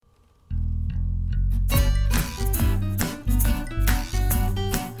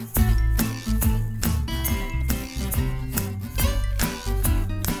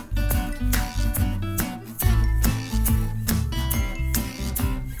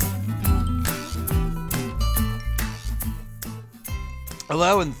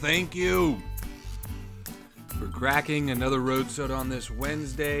Hello and thank you for cracking another Road Soda on this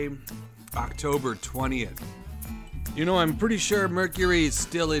Wednesday, October 20th. You know, I'm pretty sure Mercury is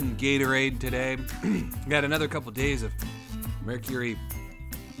still in Gatorade today. Got another couple days of Mercury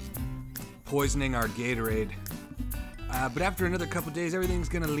poisoning our Gatorade. But after another couple days, everything's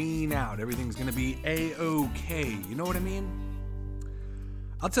going to lean out. Everything's going to be A-OK. You know what I mean?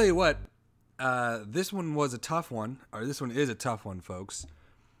 I'll tell you what. This one was a tough one. Or this one is a tough one, folks.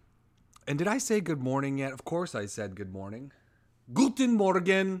 And did I say good morning yet? Of course I said good morning. Guten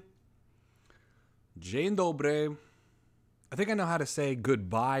Morgen. Dzień dobry. I think I know how to say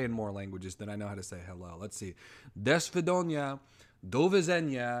goodbye in more languages than I know how to say hello. Let's see. Des Svidania. Do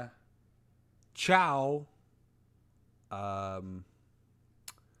widzenia. Ciao.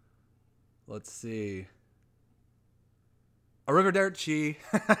 Let's see. Arrivederci.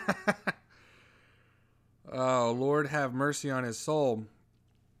 Oh, Lord have mercy on his soul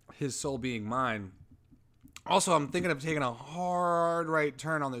being mine. Also, I'm thinking of taking a hard right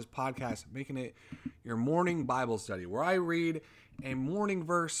turn on this podcast, making it your morning Bible study, where I read a morning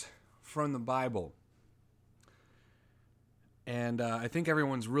verse from the Bible. And I think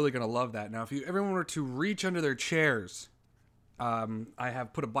everyone's really going to love that. Now, if everyone were to reach under their chairs, I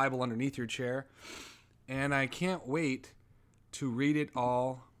have put a Bible underneath your chair, and I can't wait to read it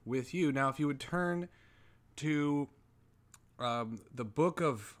all with you. Now, if you would turn to the book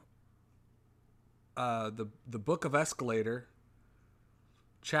of the book of Escalator,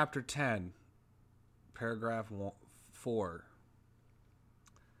 chapter 10, paragraph 4.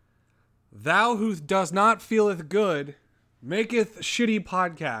 Thou who does not feeleth good maketh shitty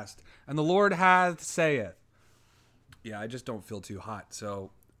podcast, and the Lord hath saith. Yeah, I just don't feel too hot, so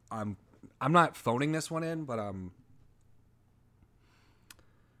I'm not phoning this one in, but I'm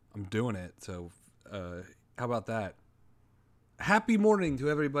doing it. So how about that? Happy morning to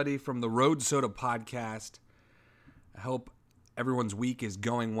everybody from the Road Soda podcast. I hope everyone's week is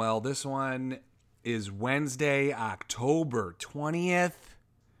going well. This one is Wednesday, October 20th.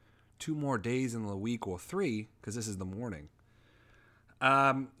 2 more days in the week, well, 3, because this is the morning.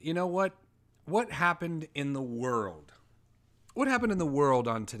 You know what? What happened in the world? What happened in the world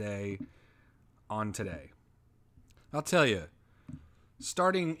on today? I'll tell you.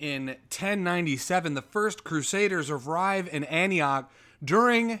 Starting in 1097, the first Crusaders arrive in Antioch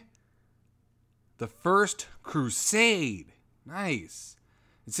during the First Crusade. Nice.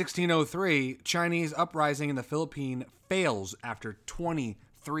 In 1603, Chinese uprising in the Philippines fails after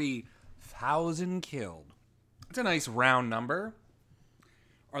 23,000 killed. That's a nice round number.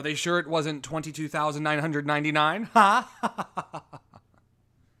 Are they sure it wasn't 22,999? Ha!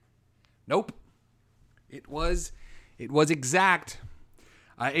 Nope. It was exact.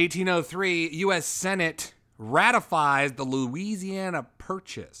 1803, U.S. Senate ratifies the Louisiana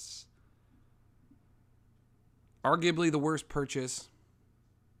Purchase. Arguably the worst purchase.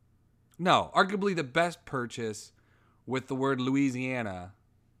 No, arguably the best purchase with the word Louisiana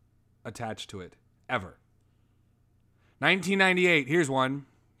attached to it ever. 1998, here's one.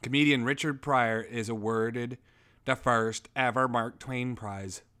 Comedian Richard Pryor is awarded the first ever Mark Twain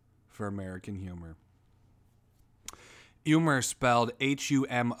Prize for American humor. Humor spelled Humour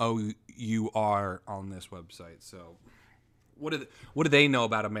on this website. So what do they know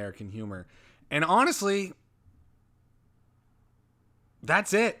about American humor? And honestly,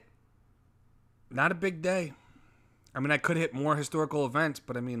 that's it. Not a big day. I mean, I could hit more historical events,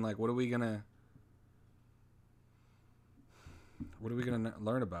 but I mean, like, what are we gonna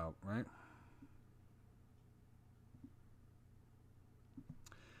learn about, right?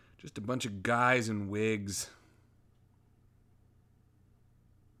 Just a bunch of guys in wigs.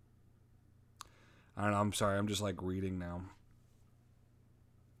 I don't know, I'm sorry, I'm just like reading now.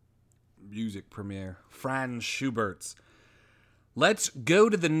 Music premiere. Franz Schubert's. Let's go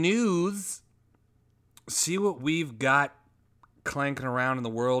to the news. See what we've got clanking around in the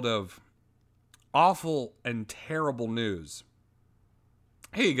world of awful and terrible news.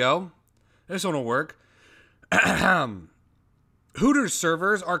 Here you go. This one will work. Hooters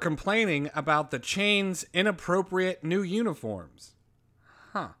servers are complaining about the chain's inappropriate new uniforms.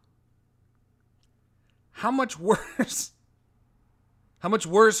 Huh. How much worse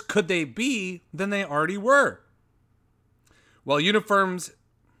could they be than they already were? While uniforms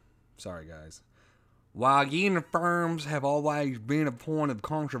have always been a point of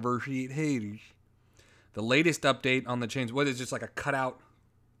controversy at Hades, the latest update on the chains, what is just like a cutout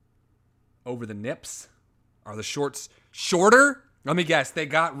over the nips? Are the shorts shorter? Let me guess, they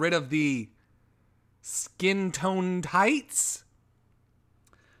got rid of the skin tone tights?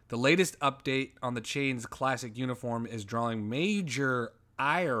 The latest update on the chain's classic uniform is drawing major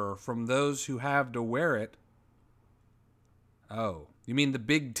ire from those who have to wear it. Oh, you mean the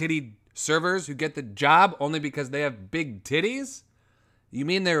big titty servers who get the job only because they have big titties? You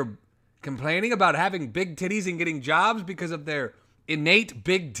mean they're complaining about having big titties and getting jobs because of their innate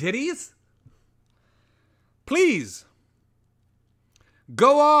big titties? Please,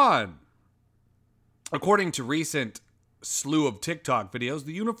 go on. According to recent slew of TikTok videos,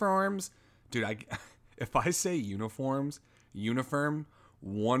 the uniforms... Dude, if I say uniform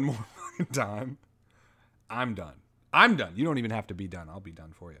one more fucking time, I'm done. I'm done. You don't even have to be done. I'll be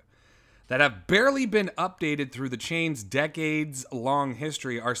done for you. That have barely been updated through the chain's decades-long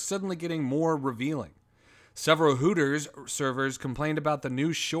history are suddenly getting more revealing. Several Hooters servers complained about the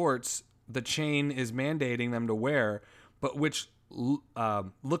new shorts the chain is mandating them to wear, but which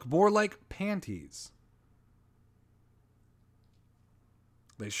look more like panties.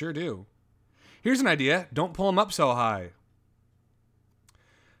 They sure do. Here's an idea. Don't pull them up so high.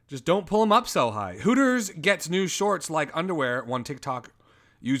 Just don't pull them up so high. Hooters gets new shorts like underwear, one TikTok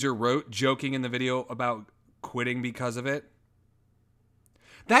user wrote, joking in the video about quitting because of it.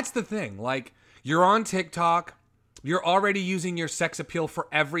 That's the thing. Like, you're on TikTok. You're already using your sex appeal for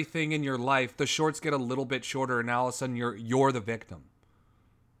everything in your life. The shorts get a little bit shorter, and now all of a sudden you're the victim.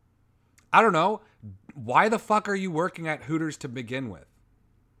 I don't know. Why the fuck are you working at Hooters to begin with?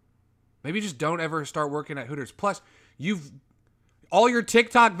 Maybe just don't ever start working at Hooters. Plus, all your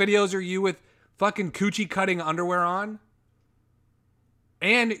TikTok videos are you with fucking coochie cutting underwear on.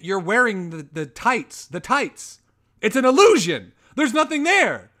 And you're wearing the tights. The tights. It's an illusion. There's nothing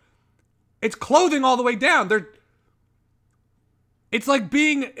there. It's clothing all the way down. It's like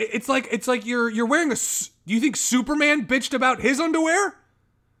you're wearing do you think Superman bitched about his underwear?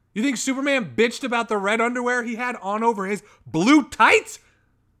 You think Superman bitched about the red underwear he had on over his blue tights?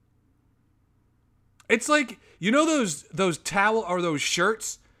 It's like, you know those towel or those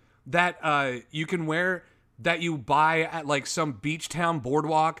shirts that you can wear that you buy at like some beach town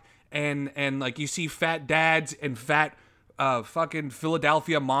boardwalk and like you see fat dads and fat fucking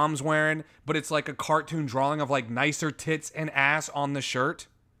Philadelphia moms wearing, but it's like a cartoon drawing of like nicer tits and ass on the shirt.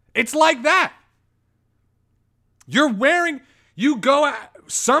 It's like that.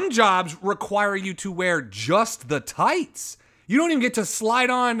 Some jobs require you to wear just the tights. You don't even get to slide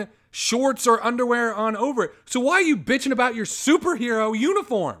on shorts or underwear on over it. So why are you bitching about your superhero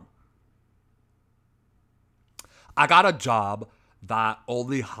uniform? I got a job that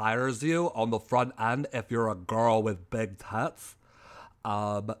only hires you on the front end if you're a girl with big tits.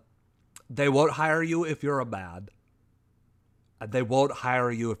 They won't hire you if you're a man. And they won't hire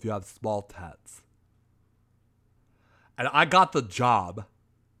you if you have small tits. And I got the job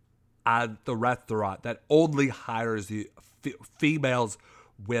at the restaurant that only hires you females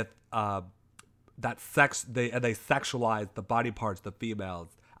with that sex. They sexualize the body parts of the females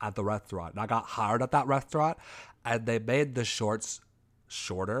at the restaurant. And I got hired at that restaurant, and they made the shorts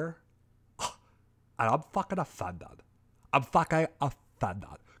shorter. And I'm fucking offended.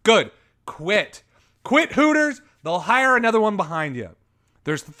 Good. Quit Hooters. They'll hire another one behind you.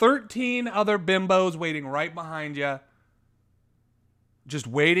 There's 13 other bimbos waiting right behind you, just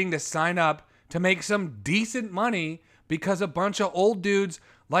waiting to sign up to make some decent money because a bunch of old dudes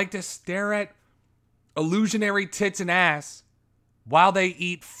like to stare at illusionary tits and ass while they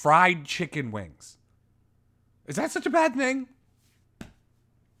eat fried chicken wings. Is that such a bad thing?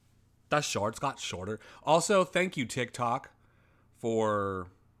 The shorts got shorter. Also, thank you, TikTok, for,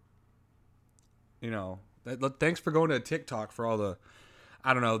 thanks for going to TikTok for all the,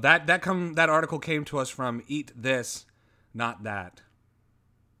 I don't know, that article came to us from Eat This, Not That.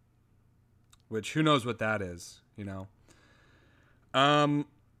 Which, who knows what that is,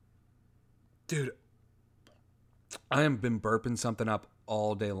 Dude, I have been burping something up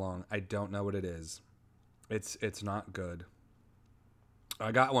all day long. I don't know what it is. It's not good.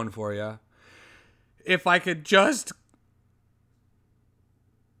 I got one for you. If I could just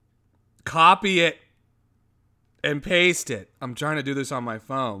copy it and paste it. I'm trying to do this on my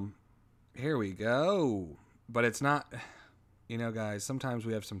phone. Here we go. But it's not, guys, sometimes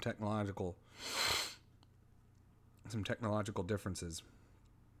we have some technological differences.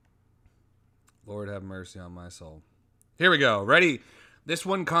 Lord have mercy on my soul. Here we go. Ready? This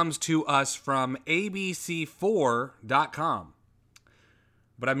one comes to us from abc4.com.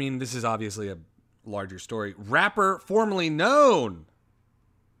 But I mean, this is obviously a larger story. Rapper formerly known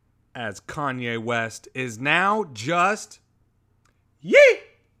as Kanye West is now just yeet.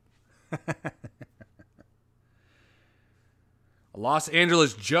 A Los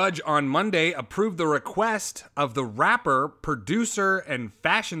Angeles judge on Monday approved the request of the rapper, producer, and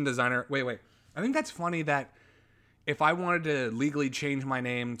fashion designer. Wait. I think that's funny that if I wanted to legally change my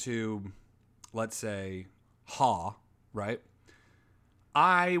name to, let's say, Ha, right?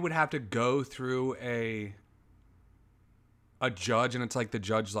 I would have to go through a judge, and it's like the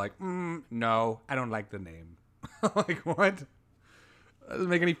judge's like, no, I don't like the name. Like, what? That doesn't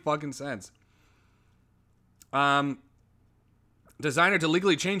make any fucking sense. Designer to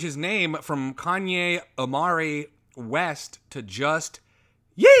legally change his name from Kanye Omari West to just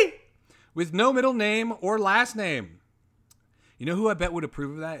Yee, with no middle name or last name. You know who I bet would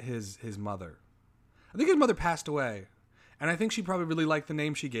approve of that? His mother. I think his mother passed away, and I think she probably really liked the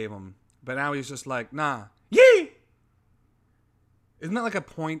name she gave him. But now he's just like, nah, Yee. Isn't that like a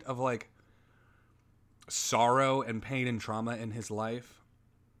point of like sorrow and pain and trauma in his life?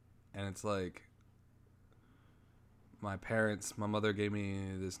 And it's like, my mother gave me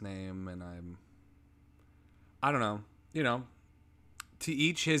this name, and I don't know, to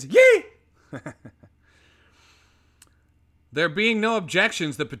each his Yee! There being no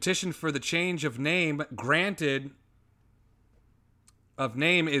objections, the petition for the change of name is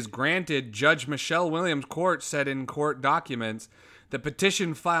granted, Judge Michelle Williams Court said in court documents. The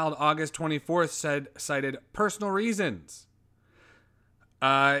petition filed August 24th cited personal reasons.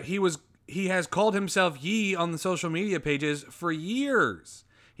 He has called himself Yee on the social media pages for years.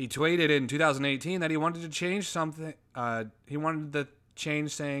 He tweeted in 2018 that he wanted to change something. He wanted the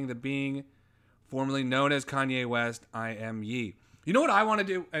change saying that being formerly known as Kanye West, I am Yee. You know what I want to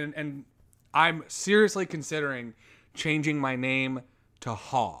do? And I'm seriously considering changing my name to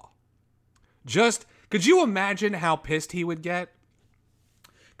Ha. Just, could you imagine how pissed he would get?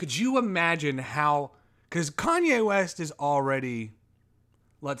 Could you imagine how, because Kanye West is already,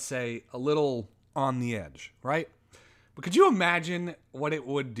 let's say, a little on the edge, right? But could you imagine what it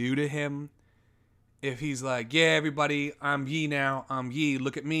would do to him if he's like, yeah, everybody, I'm Yee now. I'm Yee.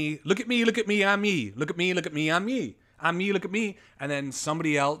 Look at me. Look at me. Look at me. I'm Yee. Look at me. Look at me. I'm Yee. I'm Yee. Look at me. And then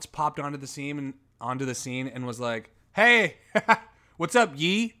somebody else popped onto the scene and was like, hey, what's up,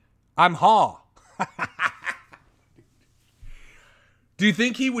 Yee? I'm Ha. Do you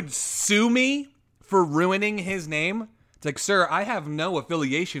think he would sue me for ruining his name? It's like, sir, I have no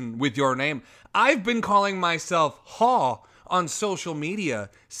affiliation with your name. I've been calling myself Ha on social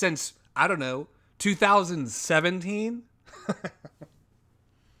media since, I don't know, 2017.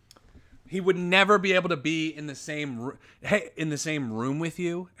 He would never be able to be in the same room with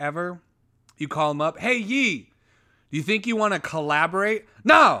you ever. You call him up, hey, Yee, do you think you want to collaborate?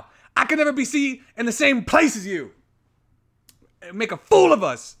 No, I can never be seen in the same place as you. Make a fool of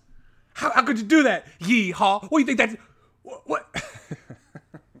us. How could you do that? Yee haw. What do you think that's... What?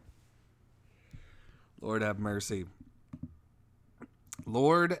 Lord have mercy.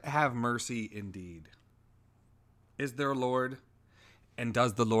 Lord have mercy indeed. Is there a Lord? And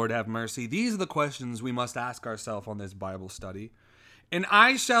does the Lord have mercy? These are the questions we must ask ourselves on this Bible study. And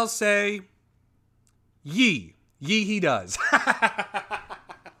I shall say, Yee. Yee he does.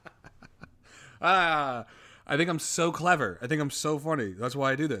 I think I'm so clever. I think I'm so funny. That's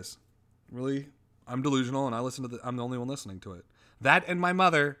why I do this. Really, I'm delusional, and I'm the only one listening to it. That and my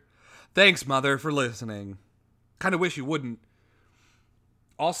mother. Thanks, Mother, for listening. Kind of wish you wouldn't.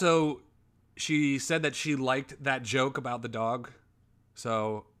 Also, she said that she liked that joke about the dog,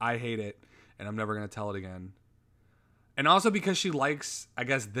 so I hate it, and I'm never going to tell it again. And also because she likes, I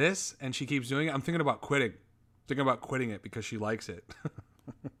guess, this, and she keeps doing it, I'm thinking about quitting. Thinking about quitting it because she likes it.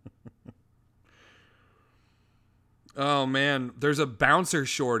 Oh, man. There's a bouncer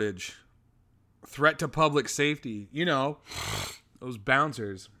shortage. Threat to public safety. You know, those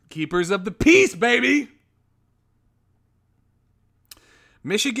bouncers. Keepers of the peace, baby!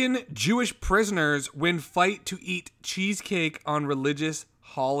 Michigan Jewish prisoners win fight to eat cheesecake on religious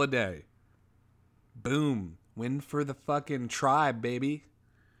holiday. Boom. Win for the fucking tribe, baby.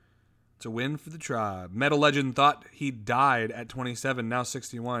 It's a win for the tribe. Metal legend thought he died at 27, now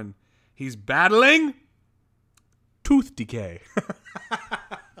 61. He's battling tooth decay.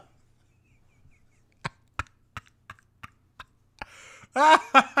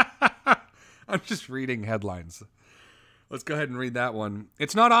 I'm just reading headlines. Let's go ahead and read that one.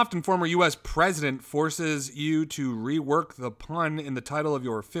 It's not often former U.S. president forces you to rework the pun in the title of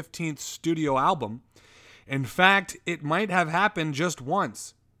your 15th studio album. In fact, it might have happened just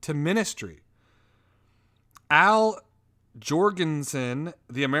once to Ministry. Al Jorgensen,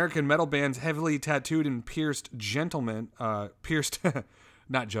 the American metal band's heavily tattooed and pierced frontman,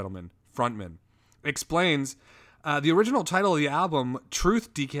 explains the original title of the album,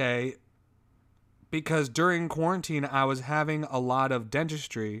 Truth Decay, because during quarantine I was having a lot of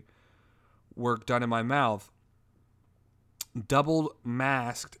dentistry work done in my mouth. Double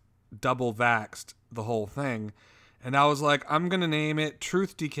masked, double vaxxed, the whole thing. And I was like, I'm going to name it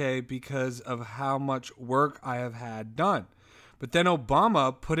Truth Decay because of how much work I have had done. But then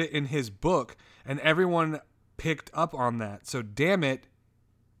Obama put it in his book, and everyone picked up on that. So damn it,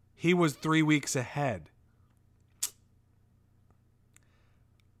 he was 3 weeks ahead.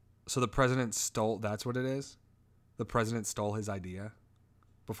 So the president stole, that's what it is? The president stole his idea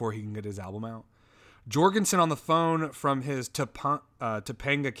before he can get his album out. Jorgensen on the phone from his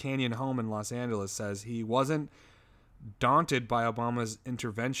Topanga Canyon home in Los Angeles says he wasn't daunted by Obama's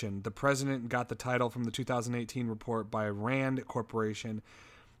intervention. The president got the title from the 2018 report by Rand Corporation,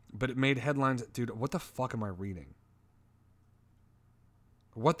 but it made headlines. Dude, what the fuck am I reading?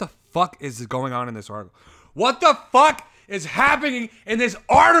 What the fuck is going on in this article? What the fuck is happening in this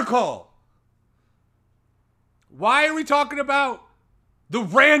article? Why are we talking about the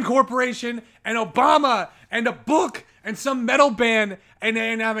Rand Corporation and Obama and a book and some metal band and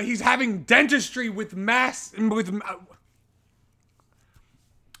he's having dentistry with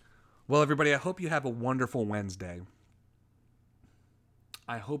Well, everybody, I hope you have a wonderful Wednesday.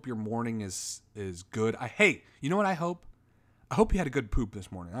 I hope your morning is good. Hey, you know what I hope? I hope you had a good poop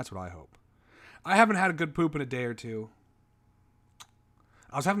this morning. That's what I hope. I haven't had a good poop in a day or two.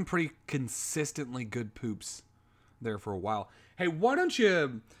 I was having pretty consistently good poops there for a while. Hey, why don't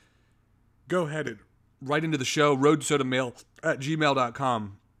you go ahead and write into the show,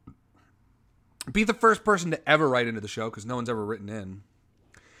 roadsodamail@gmail.com. Be the first person to ever write into the show because no one's ever written in.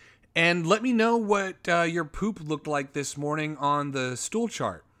 And let me know what your poop looked like this morning on the stool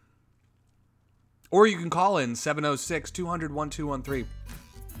chart. Or you can call in 706-200-1213.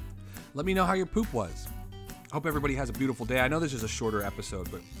 Let me know how your poop was. Hope everybody has a beautiful day. I know this is a shorter episode,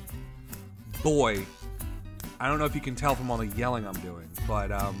 but boy, I don't know if you can tell from all the yelling I'm doing,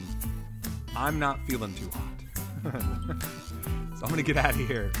 but I'm not feeling too hot. So I'm going to get out of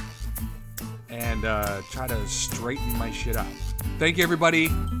here and try to straighten my shit out. Thank you, everybody.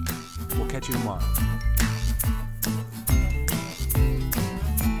 We'll catch you tomorrow.